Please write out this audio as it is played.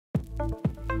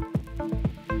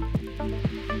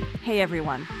Hey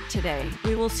everyone, today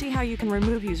we will see how you can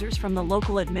remove users from the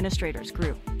local administrators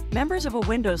group. Members of a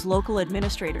Windows local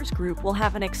administrators group will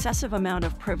have an excessive amount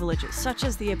of privileges such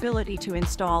as the ability to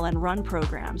install and run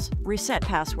programs, reset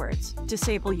passwords,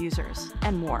 disable users,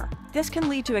 and more. This can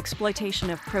lead to exploitation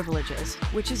of privileges,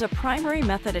 which is a primary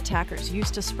method attackers use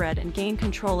to spread and gain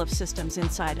control of systems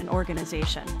inside an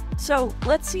organization. So,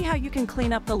 let's see how you can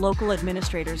clean up the local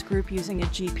administrators group using a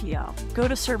GPO. Go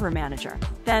to Server Manager,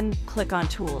 then click on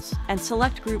Tools, and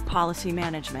select Group Policy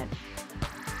Management.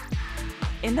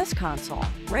 In this console,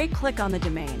 right-click on the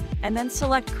domain, and then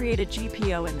select Create a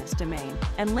GPO in this domain,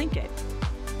 and link it.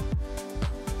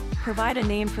 Provide a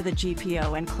name for the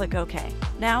GPO and click OK.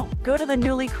 Now, go to the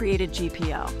newly created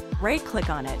GPO, right-click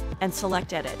on it, and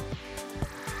select Edit.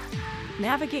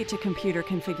 Navigate to Computer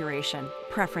Configuration,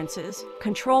 Preferences,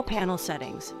 Control Panel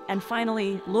Settings, and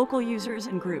finally, Local Users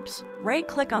and Groups.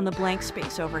 Right-click on the blank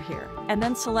space over here, and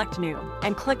then select New,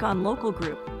 and click on Local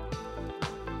Group.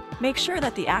 Make sure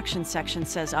that the Action section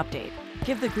says Update.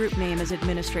 Give the group name as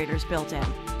Administrators built in.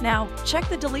 Now, check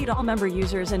the Delete All Member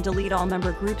Users and Delete All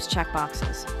Member Groups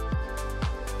checkboxes.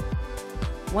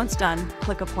 Once done,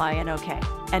 click Apply and OK.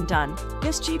 And done.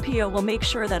 This GPO will make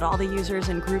sure that all the users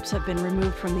and groups have been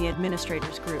removed from the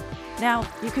administrators group. Now,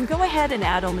 you can go ahead and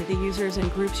add only the users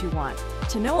and groups you want.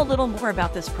 To know a little more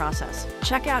about this process,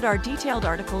 check out our detailed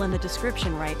article in the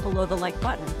description right below the like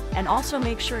button, and also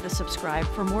make sure to subscribe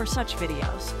for more such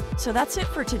videos. So that's it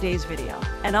for today's video,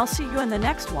 and I'll see you in the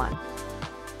next one.